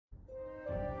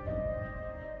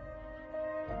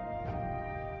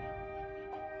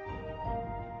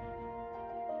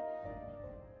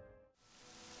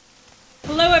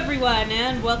everyone,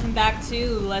 and welcome back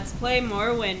to Let's Play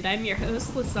Morrowind. I'm your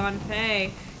host, Lasan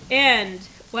Faye, and,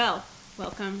 well,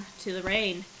 welcome to the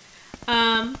rain.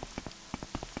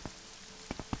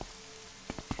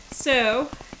 So,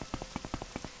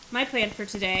 my plan for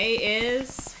today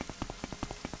is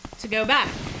to go back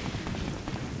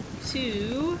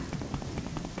to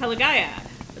Pelagaya,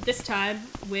 but this time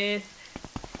with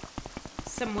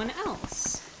someone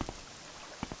else.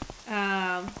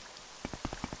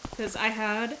 Because I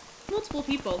had multiple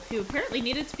people who apparently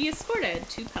needed to be escorted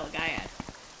to Pelagaya.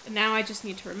 And now I just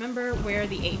need to remember where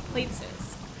the 8 plates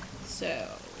is. So,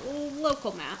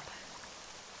 local map.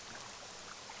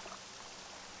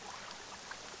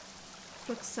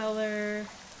 Bookseller,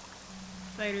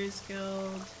 Fighters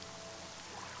Guild,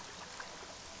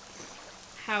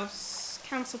 House,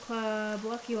 Council Club,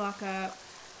 Lucky Lockup,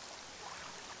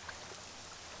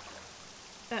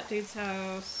 that dude's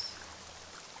house,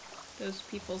 those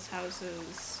people's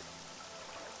houses.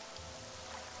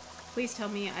 Please tell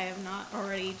me I have not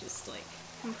already just, like,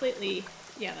 completely...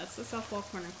 Yeah, that's the South Wall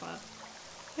Corner Club.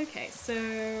 Okay,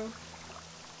 so...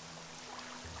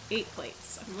 8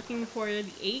 plates. I'm looking for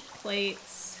the 8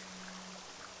 plates.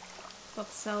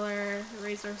 Bookseller,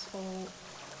 Razor's Hole.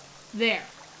 There.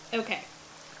 Okay.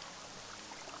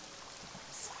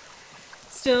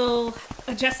 Still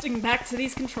adjusting back to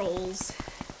these controls.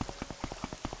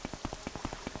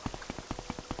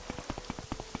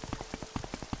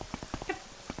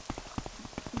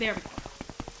 There we go.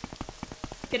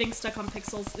 Getting stuck on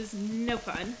pixels is no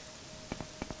fun.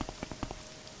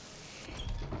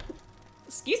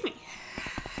 Excuse me.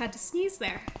 Had to sneeze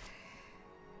there.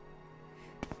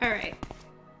 Alright.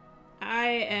 I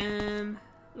am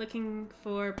looking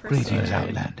for person. Greetings,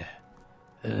 Outlander.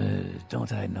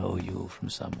 Don't I know you from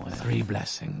somewhere? 3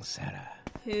 blessings, Sarah.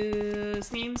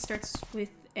 Whose name starts with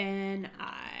an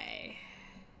I.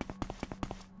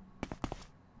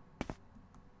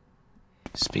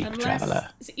 Speak, Unless... traveler.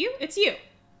 Is it you? It's you.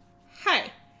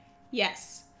 Hi.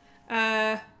 Yes.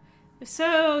 If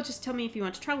so, just tell me if you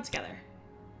want to travel together.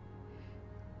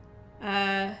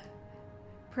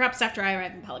 Perhaps after I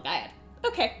arrive in Pelagaya.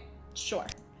 Okay, sure.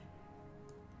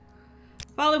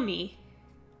 Follow me.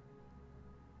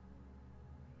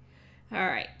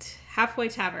 Alright. Halfway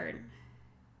Tavern.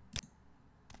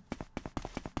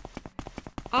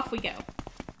 Off we go.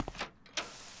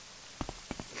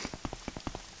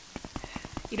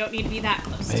 You don't need to be that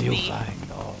close to me. May you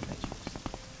find all that you...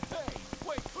 Hey,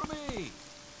 wait for me!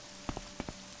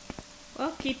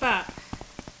 Well, keep up.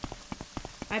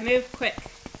 I move quick.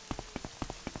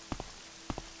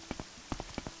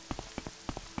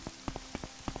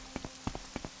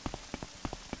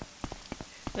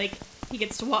 Like, he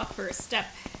gets to walk for a step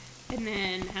and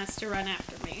then has to run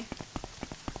after me.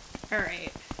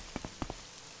 Alright.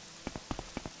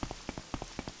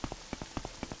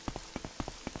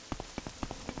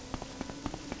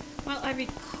 Well, I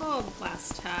recalled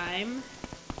last time.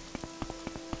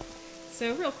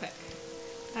 So, real quick.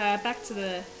 Back to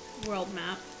the world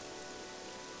map.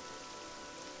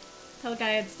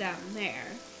 Pelagaya's down there.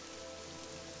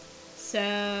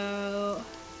 So...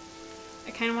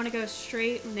 I kind of want to go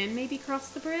straight and then maybe cross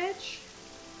the bridge.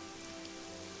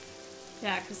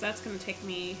 Yeah, because that's going to take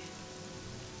me...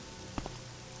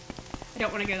 I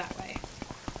don't want to go that way.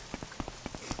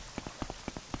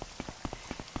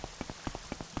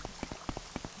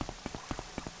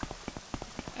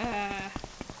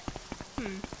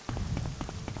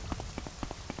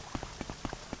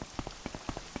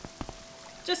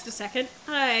 Just a second.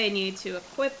 I need to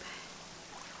equip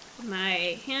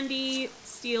my handy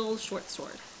steel short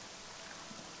sword.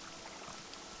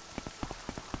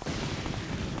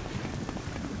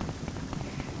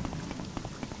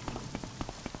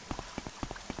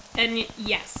 And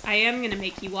yes, I am going to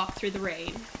make you walk through the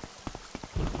rain.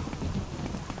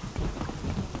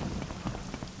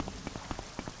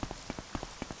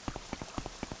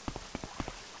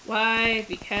 Why?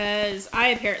 Because I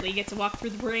apparently get to walk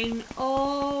through the rain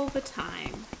all the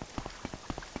time.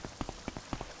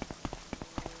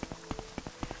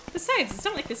 Besides, it's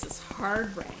not like this is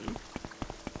hard rain.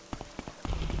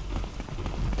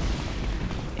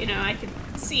 You know, I can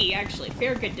see actually a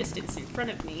fair good distance in front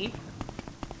of me.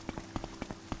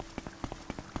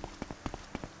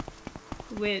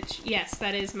 Which, yes,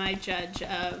 that is my judge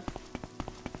of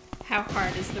how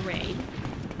hard is the rain.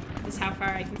 Is how far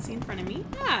I can see in front of me.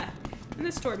 Ah, and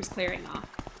the storm's clearing off.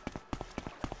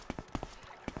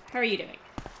 How are you doing?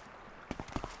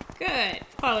 Good.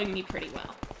 Following me pretty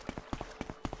well.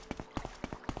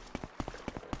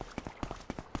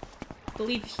 I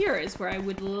believe here is where I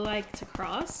would like to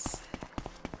cross.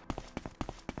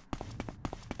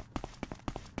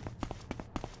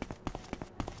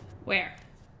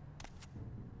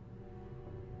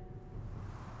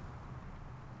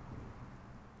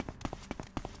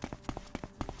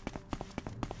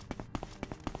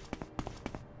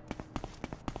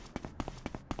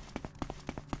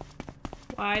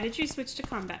 Why did you switch to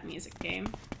combat music, game?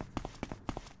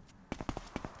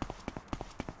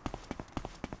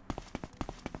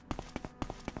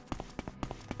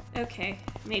 Okay,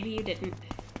 maybe you didn't.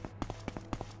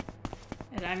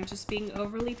 And I'm just being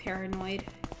overly paranoid.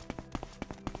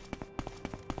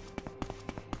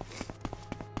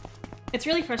 It's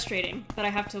really frustrating that I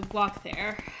have to walk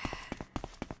there.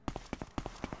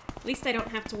 At least I don't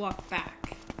have to walk back.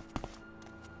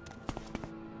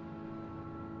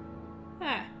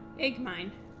 Ah, egg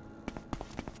mine.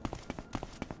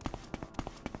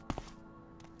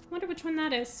 Wonder which one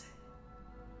that is.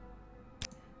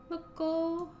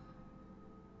 Local.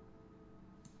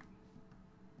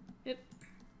 Yep.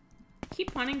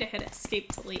 Keep wanting to hit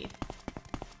escape to leave.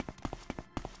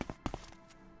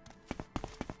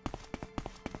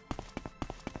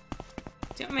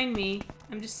 Don't mind me.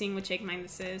 I'm just seeing which egg mine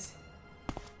this is.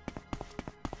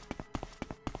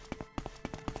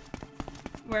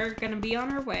 We're gonna be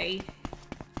on our way.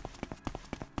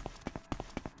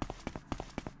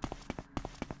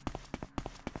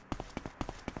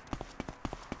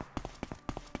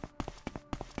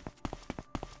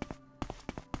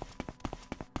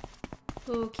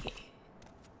 Okay.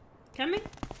 Coming?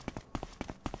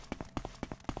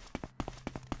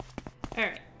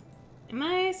 Alright. Am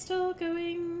I still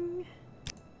going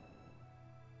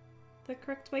the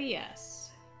correct way? Yes.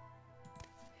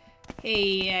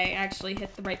 Hey, I actually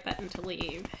hit the right button to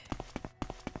leave.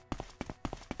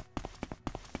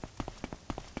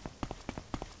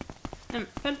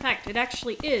 Fun fact, it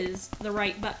actually is the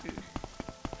right button.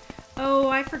 Oh,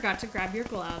 I forgot to grab your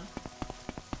glove.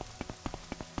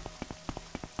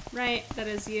 Right, that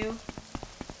is you.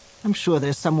 I'm sure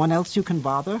there's someone else you can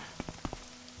bother.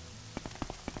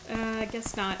 I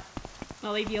guess not.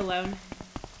 I'll leave you alone.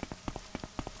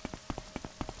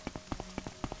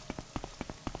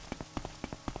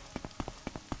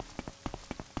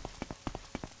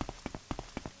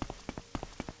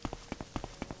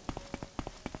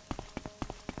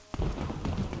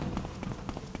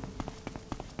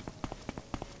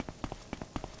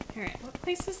 Alright, what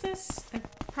place is this? I've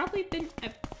probably been...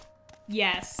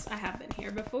 yes, I have been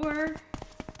here before.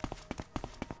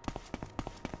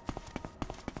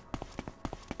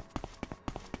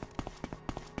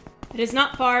 It is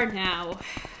not far now.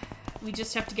 We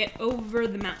just have to get over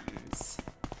the mountains.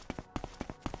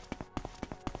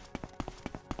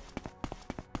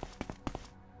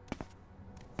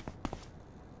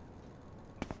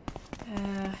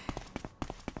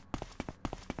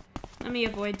 Let me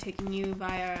avoid taking you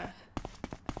via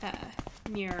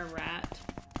near a rat.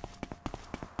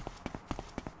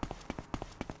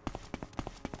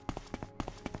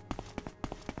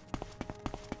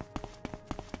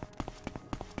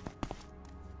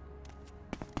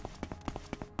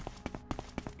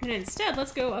 And instead,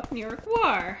 let's go up near a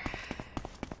guar.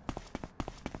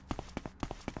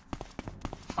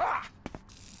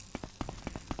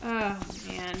 Oh,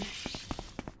 man.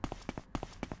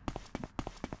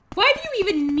 Why do you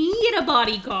even need a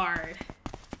bodyguard?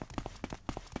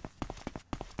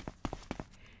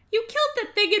 You killed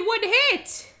that thing in one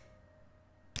hit!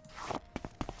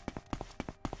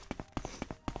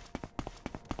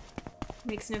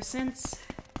 Makes no sense.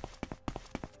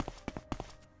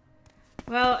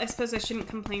 Well, I suppose I shouldn't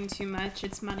complain too much.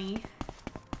 It's money.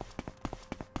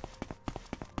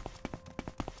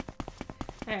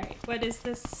 Alright, what is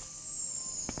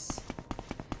this?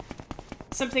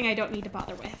 Something I don't need to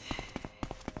bother with.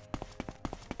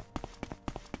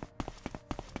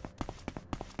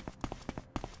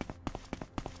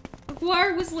 The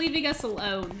guar was leaving us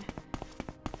alone.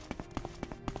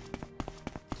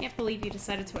 Can't believe you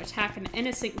decided to attack an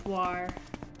innocent guar.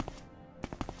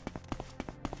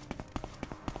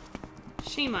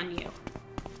 Shame on you.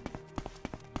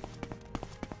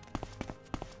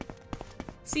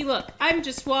 See, look, I'm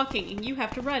just walking and you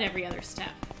have to run every other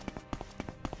step.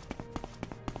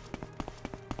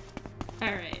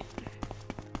 Alright.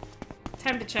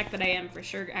 Time to check that I am for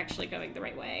sure actually going the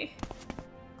right way.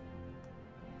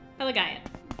 Pelagaya.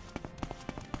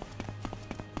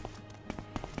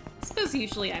 I suppose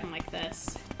usually I'm like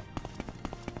this.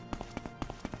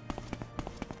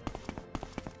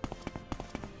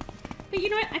 But you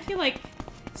know what? I feel like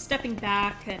stepping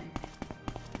back and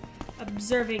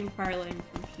observing Farlin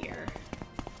from here.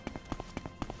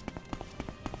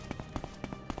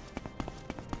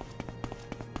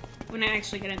 When I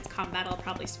actually get into combat, I'll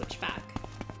probably switch back.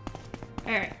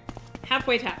 Alright.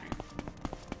 Halfway tavern.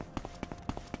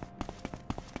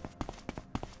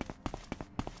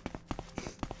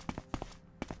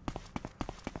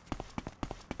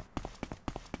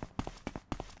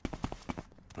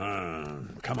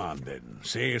 Come on then.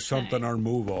 Say something or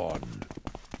move on.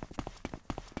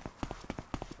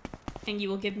 and you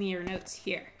will give me your notes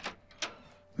here.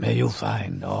 May you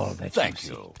find all that Thank you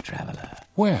you. seek, traveler.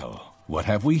 Well, what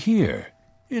have we here?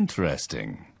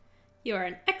 Interesting. You are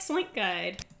an excellent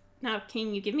guide. Now,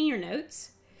 can you give me your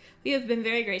notes? You have been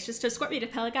very gracious to escort me to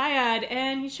Pelagaiad,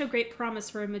 and you show great promise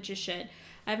for a magician.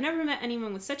 I've never met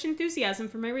anyone with such enthusiasm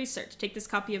for my research. Take this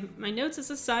copy of my notes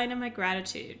as a sign of my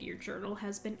gratitude. Your journal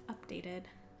has been updated.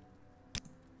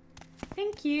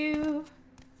 Thank you.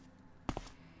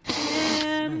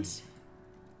 And...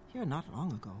 Here not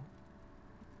long ago.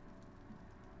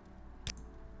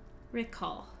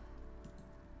 recall.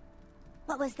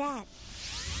 What was that?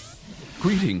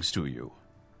 Greetings to you.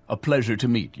 A pleasure to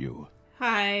meet you.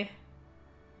 Hi.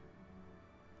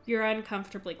 You're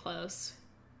uncomfortably close.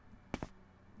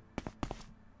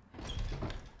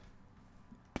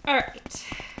 Alright.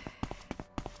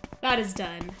 That is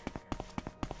done.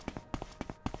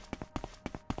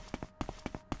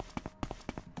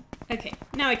 Okay,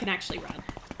 now I can actually run.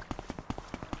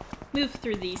 Move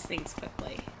through these things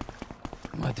quickly.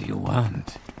 What do you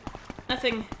want?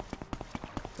 Nothing.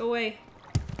 Go away.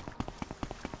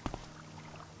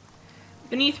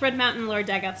 Beneath Red Mountain, Lord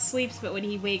Dagoth sleeps, but when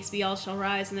he wakes, we all shall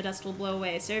rise, and the dust will blow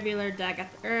away. Serve you, Lord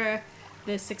Dagoth.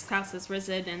 The sixth house has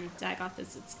risen, and Dagoth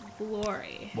is its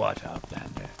glory. What,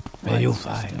 Outlander? May you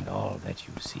find all that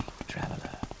you seek,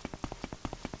 traveler.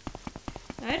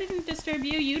 I didn't disturb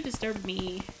you, you disturbed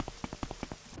me.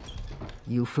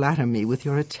 You flatter me with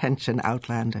your attention,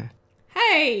 Outlander.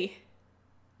 Hey!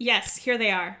 Yes, here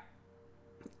they are.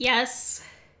 Yes.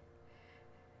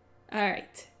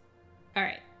 Alright.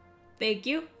 Alright. Thank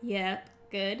you. Yep.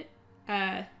 Good.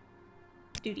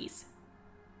 Duties.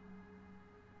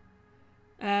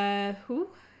 Who?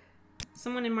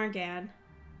 Someone in Margan.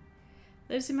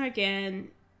 Lives in Margan.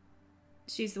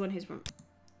 She's the one who's...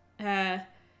 find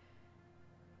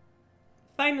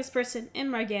this person in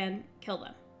Margan. Kill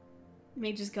them.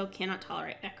 Mage's Guild cannot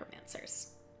tolerate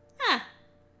necromancers. Ah.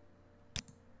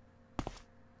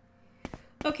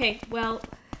 Okay, well...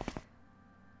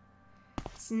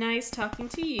 It's nice talking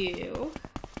to you.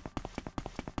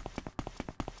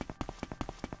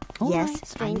 Yes,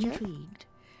 stranger. I'm intrigued.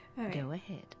 All right. Go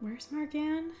ahead. Where's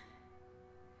Margan?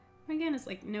 Margan is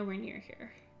like nowhere near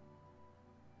here.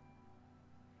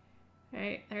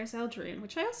 Alright, there's Eldrune,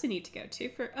 which I also need to go to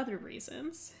for other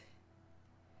reasons.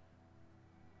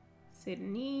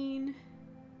 Sidanine.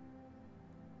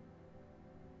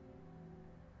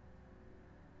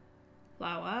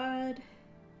 Lawad.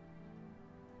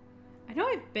 I know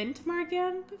I've been to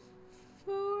Margan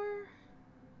before.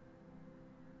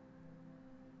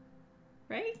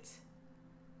 Right?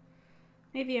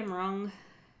 Maybe I'm wrong.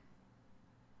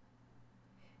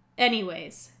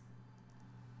 Anyways.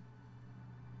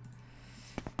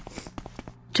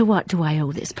 To what do I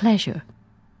owe this pleasure?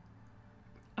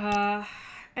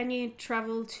 I need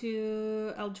travel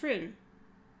to Eldrune.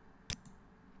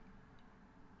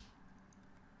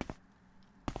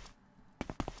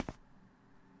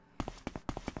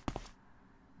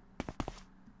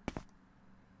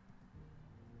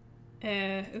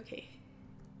 Okay.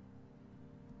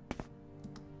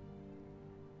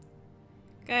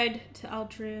 Guide to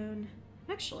Eldrune.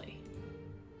 Actually.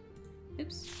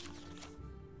 Oops.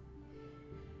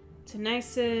 To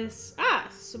Nisus. Ah,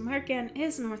 so Margan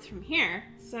is north from here.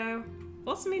 So, I've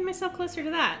also made myself closer to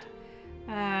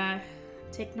that.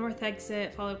 Take north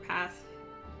exit, follow path.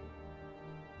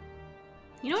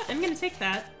 You know what? I'm gonna take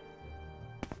that.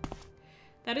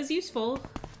 That is useful.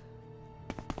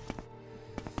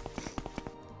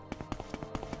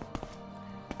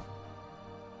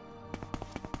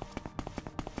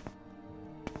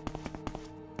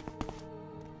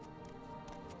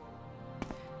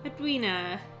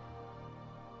 Edwina.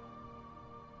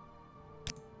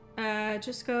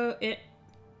 Just go it.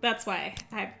 That's why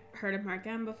I've heard of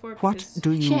Margan before. What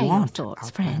do you Share your want, thoughts,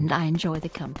 Outlander? friend. I enjoy the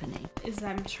company. Is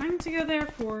I'm trying to go there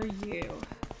for you.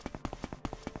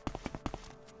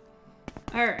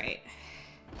 Alright.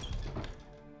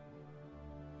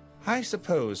 I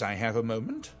suppose I have a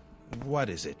moment. What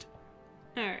is it?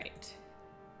 Alright.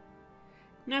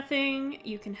 Nothing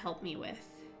you can help me with.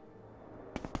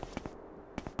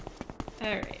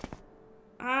 Alright.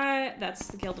 That's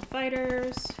the Guild of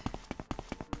Fighters.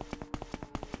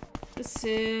 This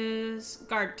is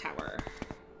Guard Tower.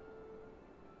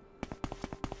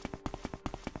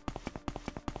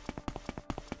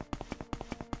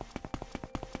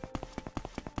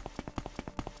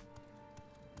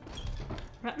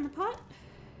 Rat in the pot?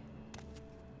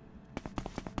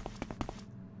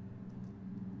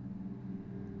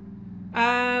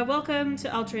 Welcome to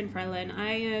Eldrune, Farlin.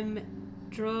 I am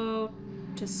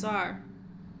Drotasar.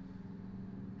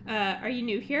 Are you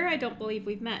new here? I don't believe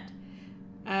we've met.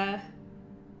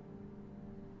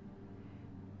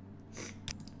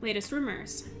 Latest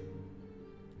rumors.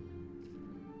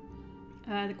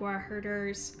 The Guar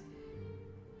herders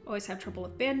always have trouble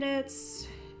with bandits.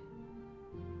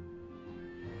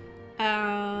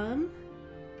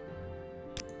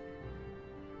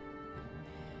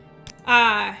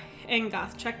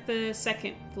 Angoth, check the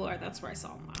second floor. That's where I saw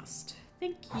him last.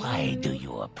 Thank you. Why do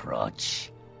you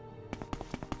approach?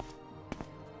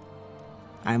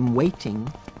 I'm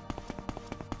waiting.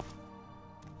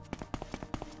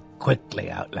 Quickly,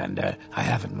 Outlander. I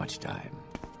haven't much time.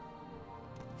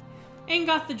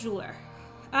 Angoth the jeweler.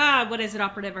 What is it,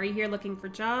 operative? Are you here looking for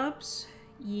jobs?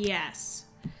 Yes.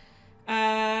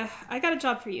 I got a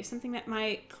job for you. Something that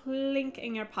might clink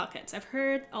in your pockets. I've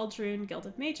heard Aldrune Guild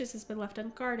of Mages has been left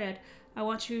unguarded. I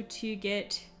want you to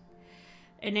get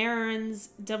Anaran's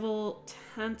Devil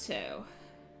Tanto.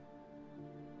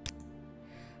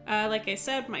 Like I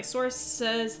said, my source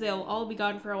says they'll all be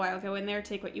gone for a while. Go in there,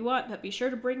 take what you want, but be sure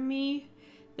to bring me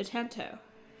the Tanto.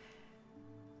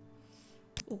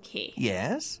 Okay.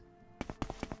 Yes?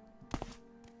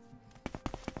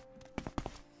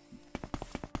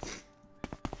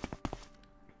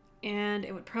 And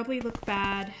it would probably look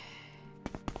bad.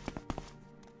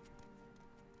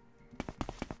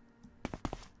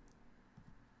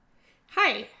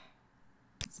 Hi.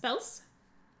 Spells?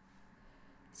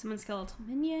 Summon skeletal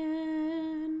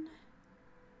minion.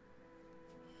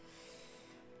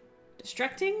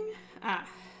 Distracting?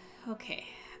 Okay.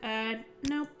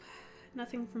 Nope.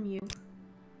 Nothing from you.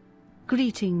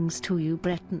 Greetings to you,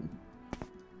 Breton.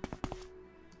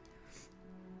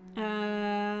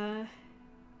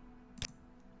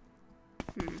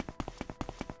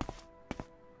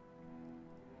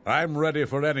 I'm ready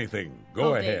for anything.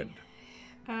 Go ahead.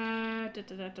 Do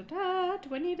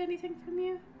I need anything from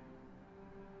you?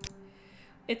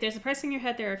 If there's a price on your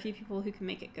head, there are a few people who can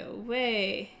make it go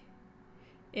away.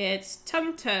 It's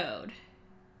Tongue Toad.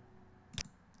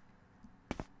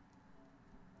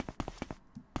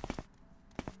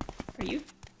 Are you?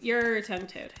 You're Tongue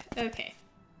Toad. Okay.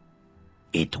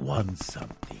 It wants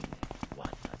something.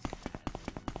 What does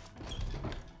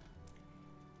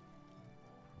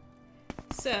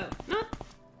that? So, not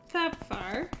that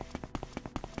far.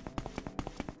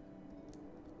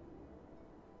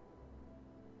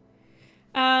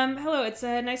 Hello, it's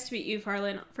nice to meet you,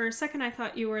 Farlin. For a second, I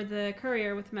thought you were the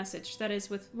courier with a message. That is,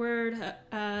 with word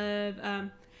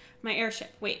of my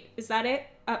airship. Wait, is that it?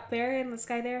 Up there in the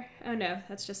sky there? Oh no,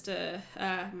 that's just a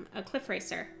cliff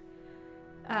racer.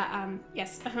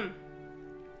 Yes,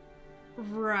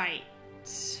 Right.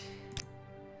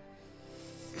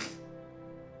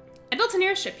 I built an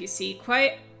airship, you see.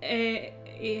 Quite a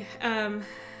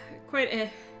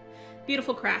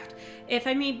beautiful craft. If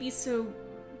I may be so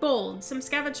bold, some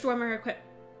scavenged warmer equip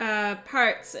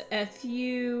parts, a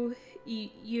few,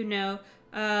 you know,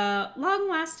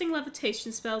 long-lasting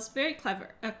levitation spells. Very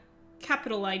clever. A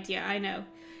capital idea, I know.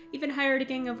 Even hired a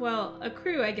gang of, well, a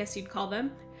crew, I guess you'd call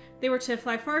them. They were to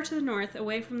fly far to the north,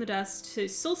 away from the dust, to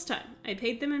Solstheim. I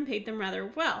paid them and paid them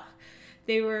rather well.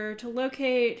 They were to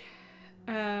locate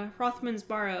Rothman's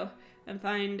Barrow and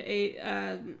find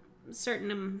a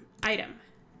certain item.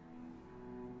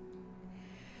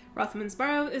 Rothman's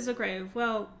Barrow is a grave,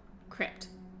 well, crypt.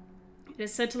 It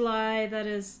is said to lie, that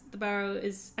is, the barrow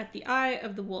is at the eye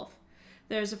of the wolf.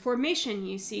 There's a formation,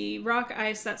 you see, rock,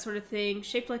 ice, that sort of thing,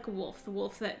 shaped like a wolf, the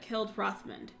wolf that killed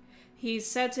Rothman. He's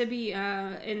said to be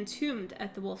entombed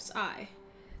at the wolf's eye.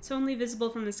 It's only visible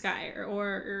from the sky,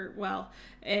 or well,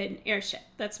 an airship.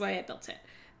 That's why I built it.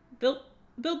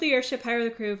 Build the airship, hire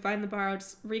the crew, find the barrow,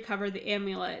 recover the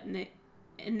amulet,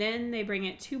 and then they bring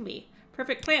it to me.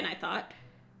 Perfect plan, I thought.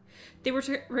 They were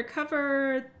to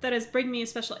recover, that is, bring me a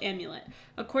special amulet.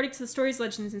 According to the stories,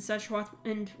 legends, and such,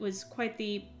 Rothman was quite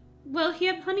the... Well, he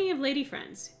had plenty of lady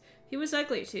friends. He was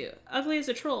ugly, too. Ugly as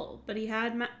a troll, but he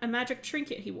had a magic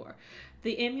trinket he wore.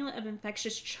 The Amulet of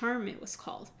Infectious Charm, it was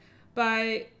called.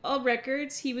 By all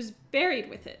records, he was buried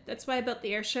with it. That's why I built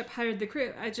the airship, hired the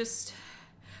crew. I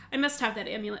must have that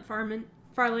amulet,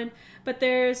 Farlin, but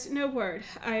there's no word.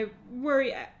 I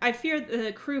worry, I fear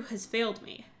the crew has failed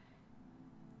me.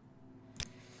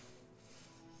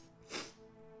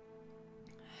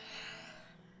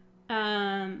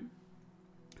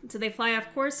 Did they fly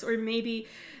off course, or maybe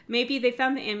they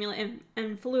found the amulet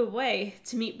and flew away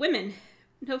to meet women?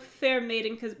 No fair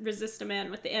maiden could resist a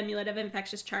man with the amulet of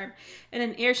infectious charm, and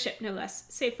an airship, no less.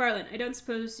 Say, Farlin, I don't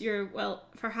suppose you're, well,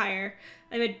 for hire.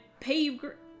 I would pay you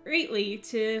greatly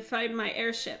to find my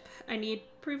airship. I need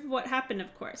proof of what happened,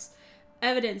 of course.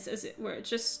 Evidence, as it were,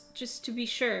 just to be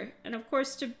sure. And, of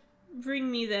course, to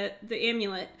bring me the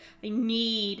amulet. I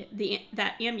need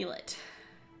that amulet.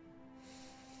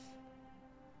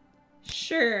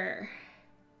 Sure.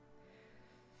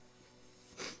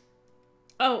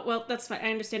 Oh, well, that's fine. I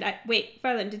understand. Wait,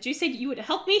 Farlin, did you say you would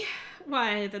help me?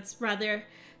 Why, that's rather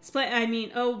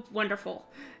oh, wonderful.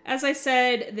 As I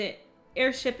said, the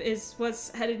airship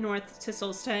was headed north to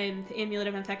Solstheim. The amulet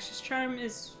of infectious charm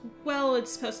is, well,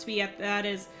 it's supposed to be at that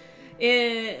is,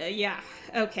 yeah,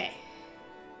 okay.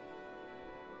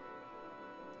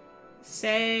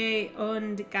 Say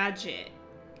und gadget.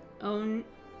 Onhe?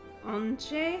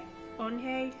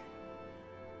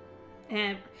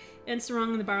 And it's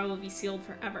wrong, and the bar will be sealed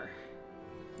forever.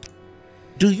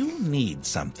 Do you need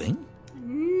something?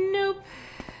 Nope.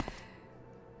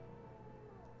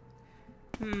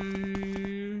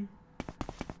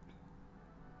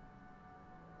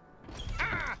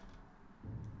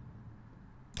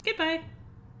 Goodbye.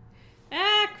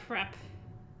 Ah, crap.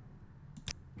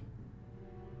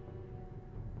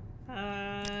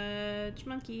 Fudge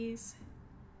monkeys.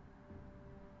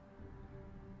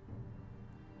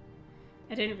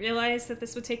 I didn't realize that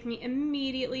this would take me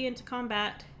immediately into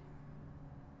combat.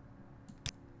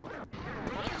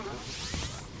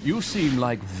 You seem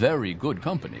like very good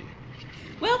company.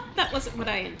 Well, that wasn't what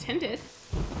I intended,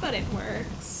 but it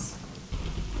works.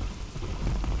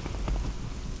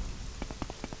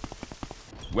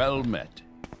 Well met.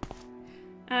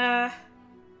 I'm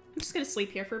just gonna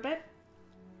sleep here for a bit.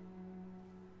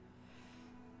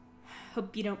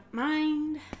 Hope you don't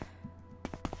mind.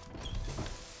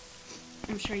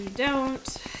 I'm sure you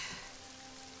don't.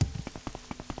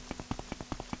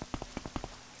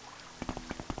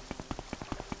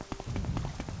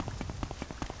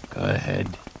 Go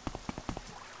ahead.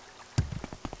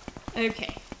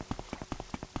 Okay.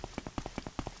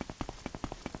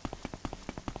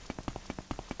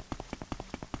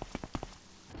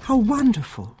 How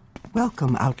wonderful.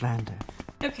 Welcome, Outlander.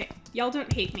 Okay. Y'all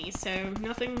don't hate me, so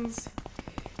nothing's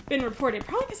been reported.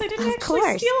 Probably because I didn't Of actually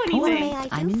course. steal What anything. may I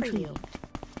I'm do for intrigued. you?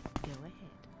 Go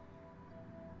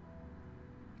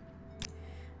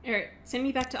ahead. Alright, send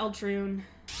me back to Aldrune.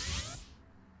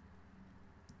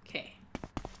 Okay.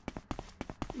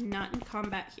 Not in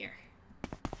combat here.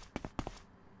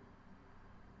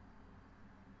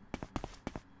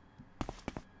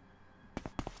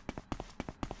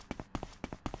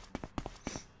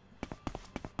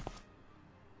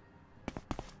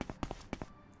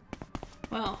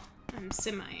 Well, I'm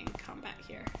semi in combat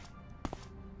here.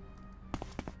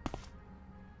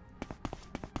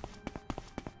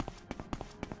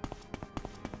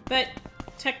 But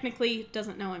technically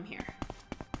doesn't know I'm here.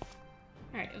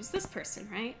 Alright, it was this person,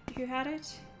 right? Who had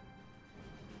it?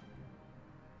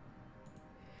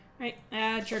 Right,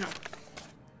 journal.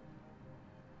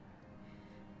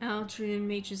 Aldrune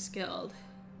Mage's Guild.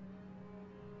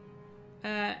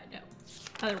 No.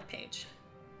 Other page.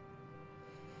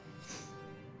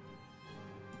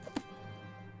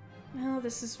 Well,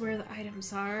 this is where the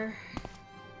items are.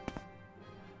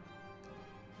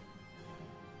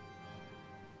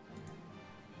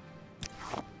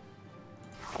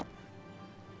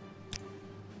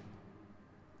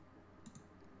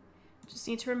 Just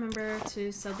need to remember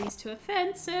to sell these to a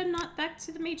fence and not back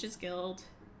to the Mage's Guild.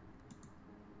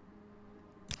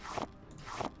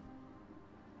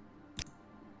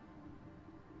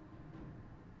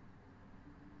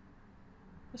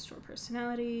 Restore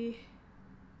personality.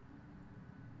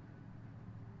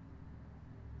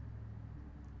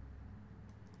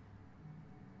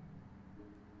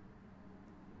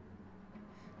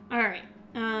 Alright,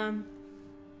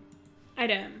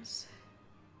 items.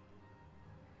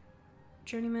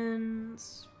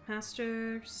 Journeymans,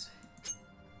 masters.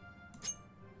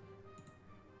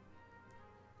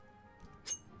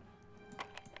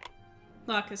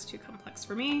 Lock is too complex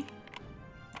for me.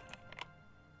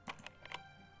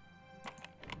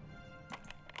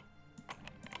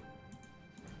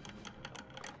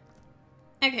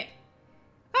 Okay.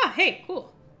 Ah, hey,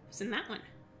 cool. What's in that one?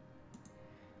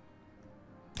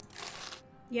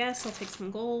 Yes, I'll take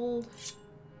some gold.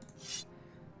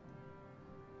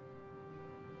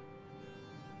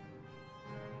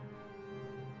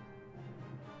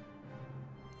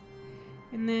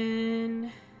 And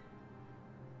then...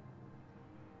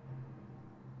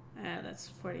 that's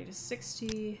 40 to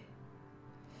 60.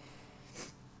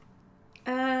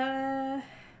 That's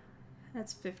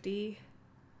 50.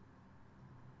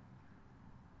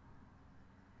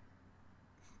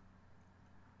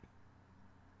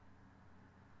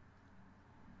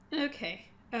 Okay.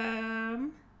 All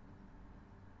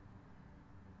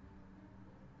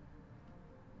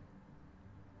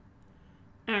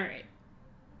right.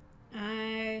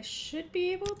 I I should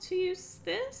be able to use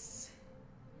this.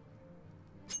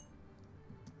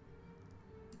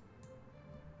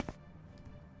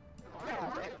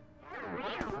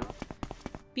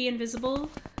 Be invisible.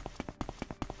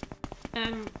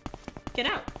 Get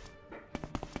out.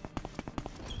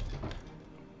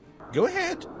 Go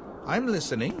ahead. I'm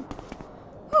listening.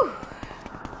 Whew.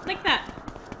 Like that.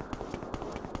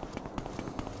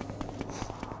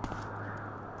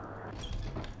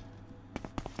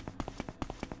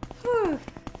 Whew.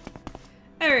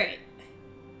 Alright.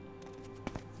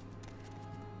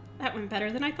 That went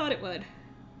better than I thought it would.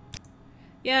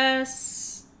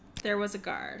 Yes, there was a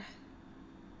guard.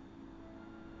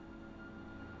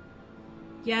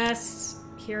 Yes,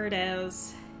 here it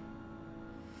is.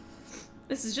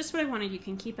 This is just what I wanted. You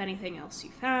can keep anything else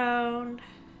you found.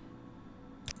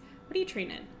 What are you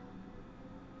trained in?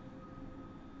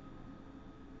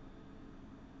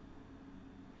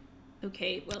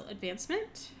 Okay, well,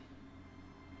 advancement.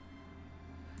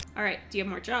 Alright, do you have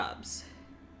more jobs?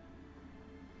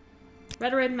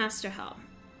 Redoran Master Helm.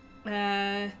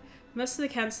 Most of the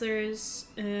counselors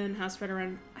in House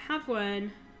Redoran have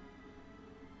one.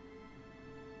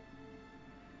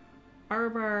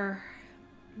 Arbor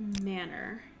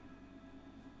Manor.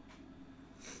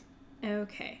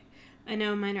 Okay. I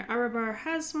know Minor Arabar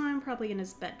has one, probably in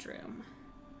his bedroom.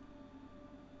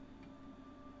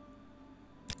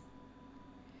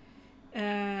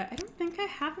 I don't think I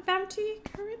have a bounty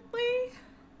currently.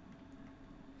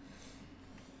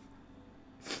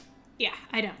 Yeah,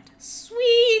 I don't.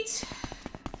 Sweet!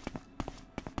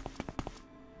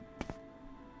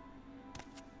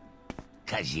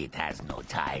 Khajiit has no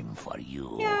time for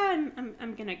you. Yeah,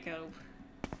 I'm gonna go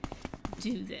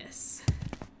do this.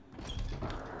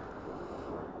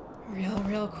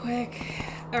 Real quick.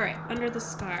 Alright, under the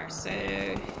scar, so...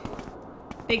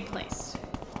 Big place.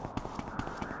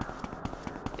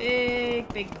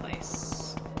 Big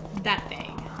place. That big.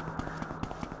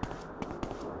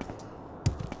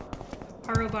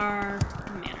 Arobar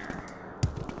Manor.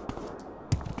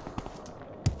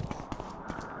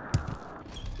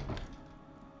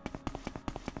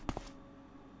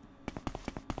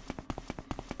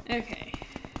 Okay.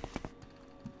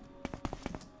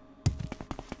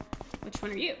 Which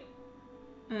one are you?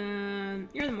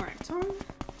 You're the Morakton.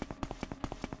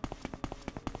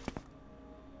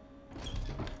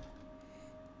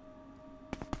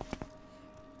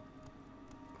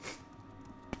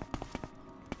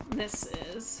 This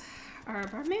is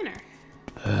Arabar Manor.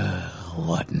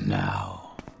 What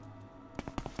now?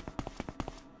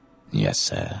 Yes,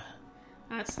 sir.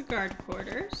 That's the guard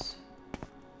quarters.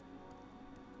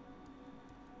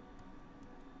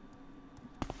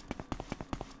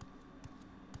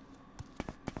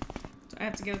 Do I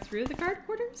have to go through the guard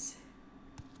quarters?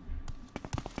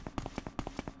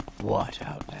 What,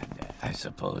 Outlander? I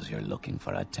suppose you're looking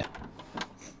for a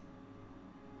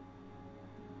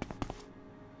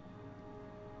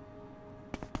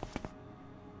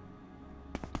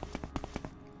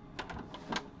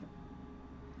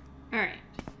Alright.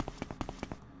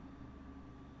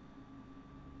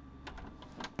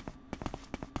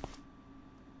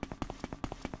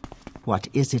 What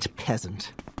is it,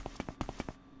 peasant?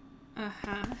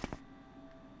 Uh-huh.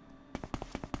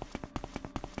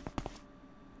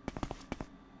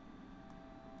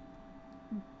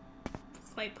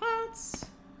 Clay pots.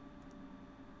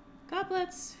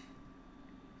 Goblets.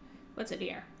 What's it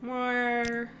here?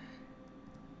 More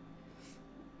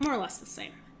or less the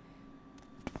same.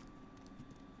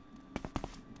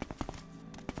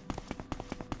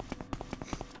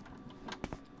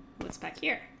 What's back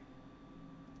here?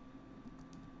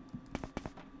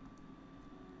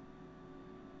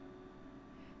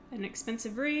 An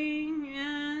expensive ring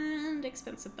and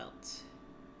expensive belt.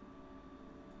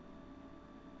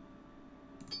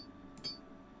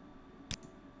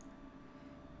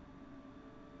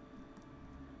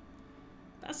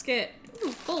 Basket.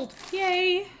 Ooh, gold.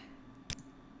 Yay!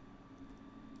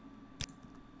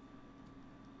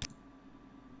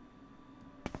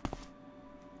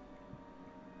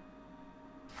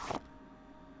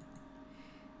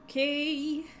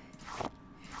 Okay.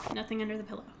 Nothing under the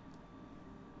pillow.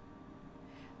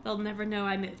 They'll never know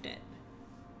I moved it.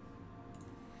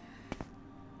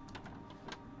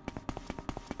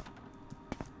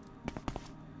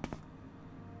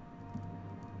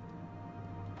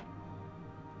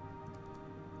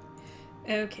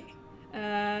 Okay.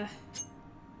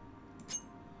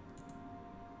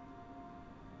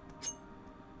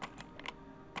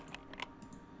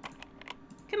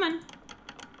 Come on.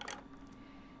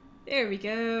 There we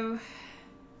go.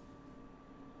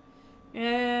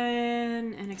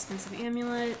 And an expensive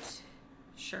amulet.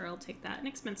 Sure, I'll take that. And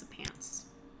expensive pants.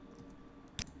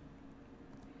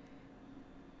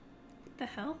 What the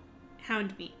hell?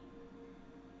 Hound meat.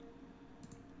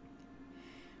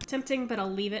 Tempting, but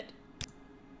I'll leave it.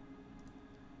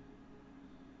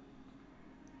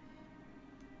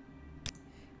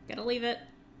 Gotta leave it.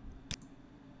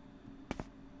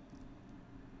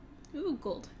 Ooh,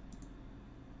 gold.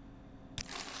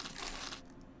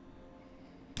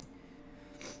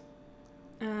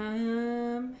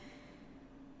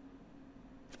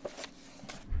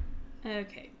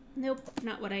 Okay. Nope,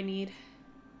 not what I need.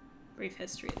 Brief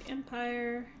history of the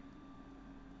Empire.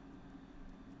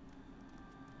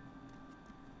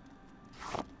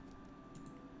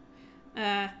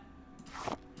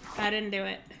 I didn't do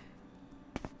it.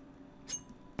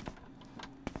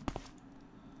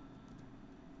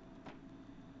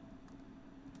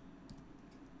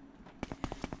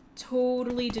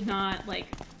 Totally did not, like...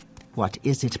 What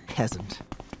is it, peasant?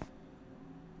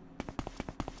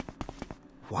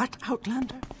 What,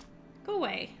 Outlander? Go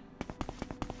away.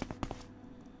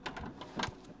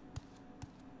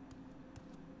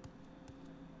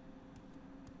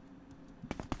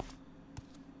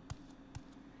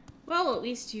 Well, at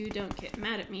least you don't get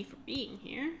mad at me for being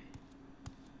here.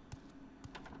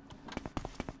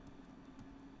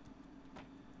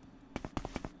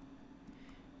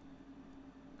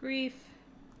 Grief.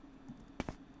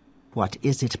 What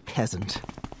is it, peasant?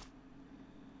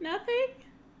 Nothing?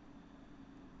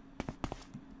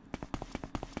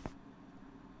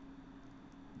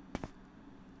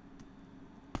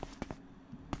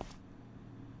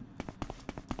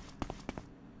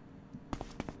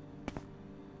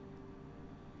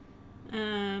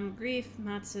 Grief,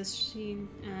 Matsushin,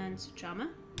 and Sujama.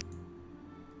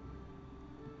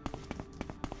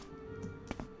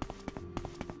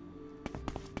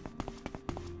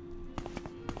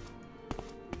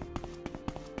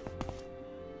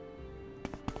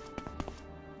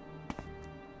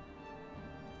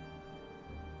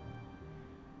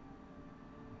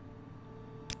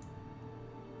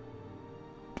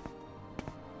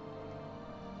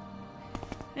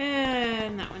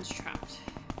 And that one's trapped.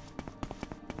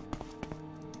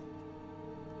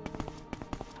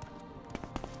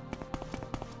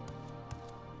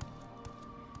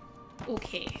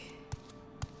 Okay.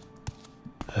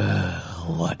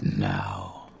 What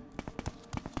now?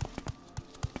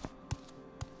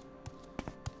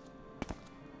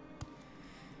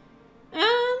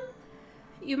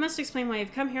 You must explain why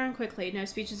you've come here and quickly. No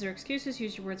speeches or excuses.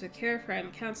 Use your words with care, for I am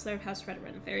a counselor of House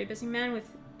Redwin, a very busy man with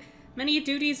many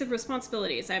duties and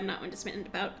responsibilities. I am not one to spend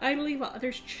about idly while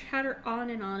others chatter on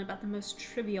and on about the most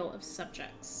trivial of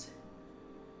subjects.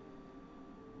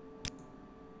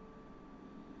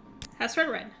 House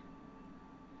Redwin.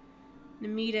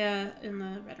 Namita in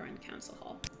the Redwin Council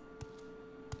Hall.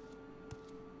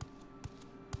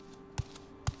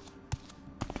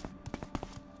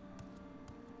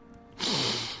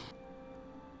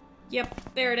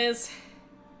 Yep, there it is.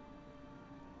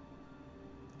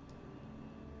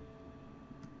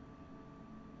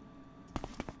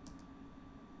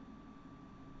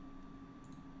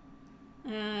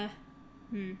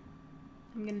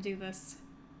 I'm gonna do this.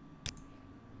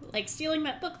 Like stealing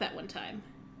that book that one time.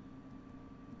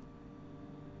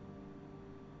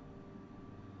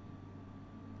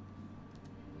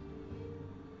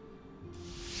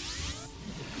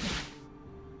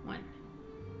 One,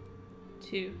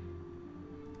 two,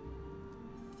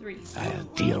 three. I'll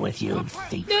deal with you,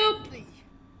 thief. Nope.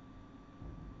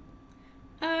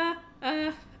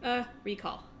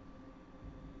 Recall.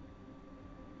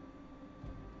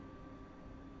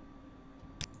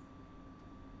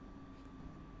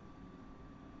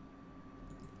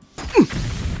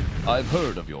 I've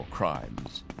heard of your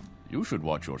crimes. You should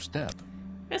watch your step.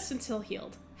 Rest until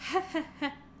healed.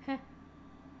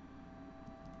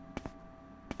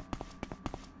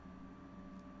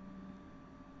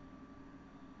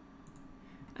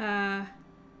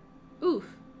 Oof.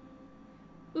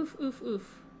 Oof, oof,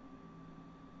 oof.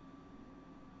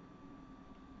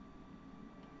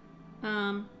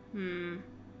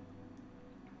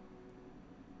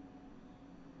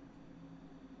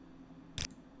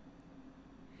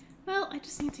 Well, I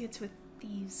just need to get to a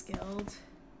Thieves Guild.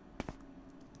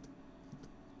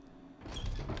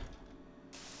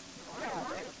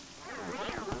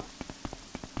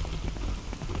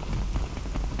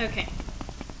 Okay.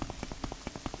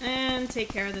 And take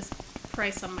care of this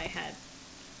price on my head.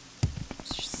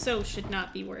 So should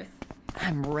not be worth.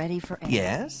 I'm ready for anything.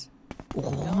 Yes?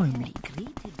 Warmly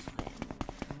greeted, friend.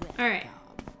 Alright.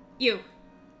 You.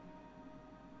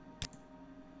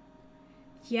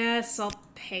 Yes, I'll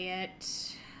pay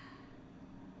it.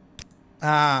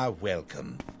 Ah,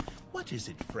 welcome. What is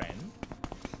it, friend?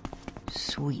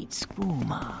 Sweet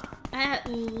Skooma. At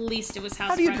least it was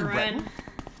House How do you do, Run. Breton?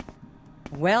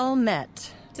 Well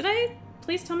met. Did I?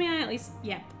 Please tell me I at least...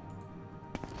 Yep.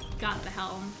 Got the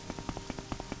helm.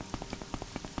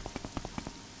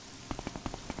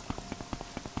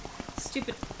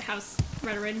 Stupid House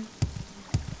Run.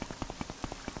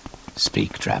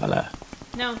 Speak, traveler.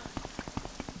 No.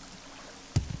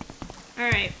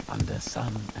 Alright. Under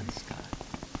sun and sky.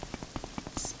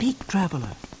 Speak,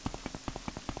 traveler.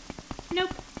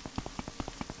 Nope.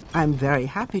 I'm very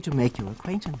happy to make your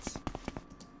acquaintance.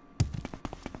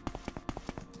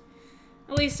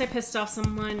 At least I pissed off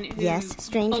someone who Yes,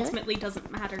 stranger? ultimately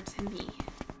doesn't matter to me.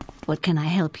 What can I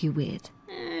help you with?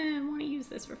 I want to use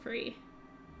this for free.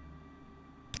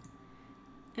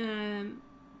 I'm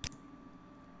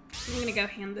gonna go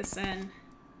hand this in.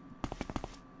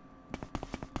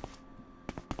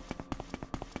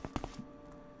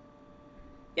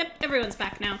 Yep, everyone's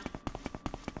back now.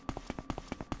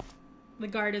 The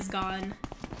guard is gone.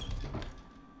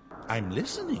 I'm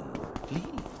listening. Please.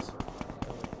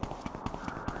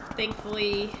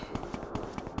 Thankfully,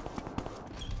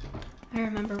 I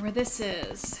remember where this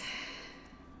is.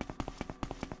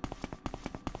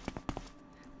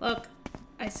 Look,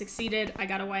 I succeeded. I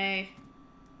got away.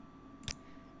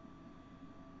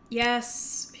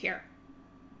 Yes, here.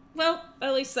 Well,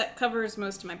 at least that covers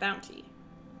most of my bounty.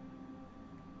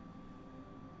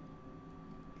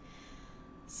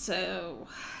 So,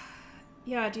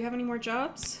 yeah, do you have any more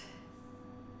jobs?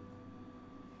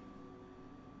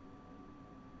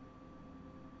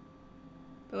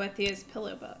 Boethia's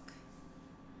pillow book.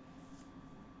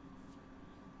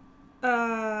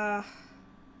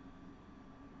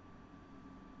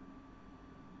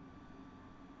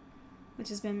 Which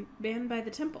has been banned by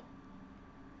the temple.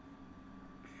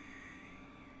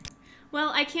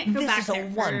 Well, I can't go back there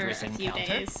for a few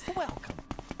days. Welcome.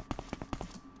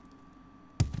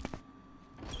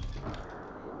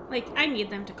 Like, I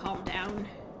need them to calm down.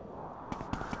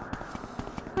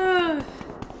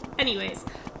 Anyways,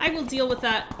 I will deal with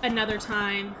that another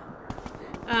time.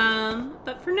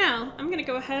 But for now, I'm gonna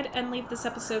go ahead and leave this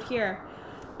episode here.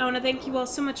 I want to thank you all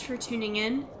so much for tuning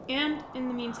in, and in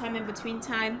the meantime, in between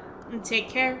time, take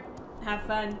care, have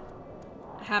fun,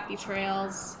 happy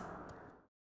trails.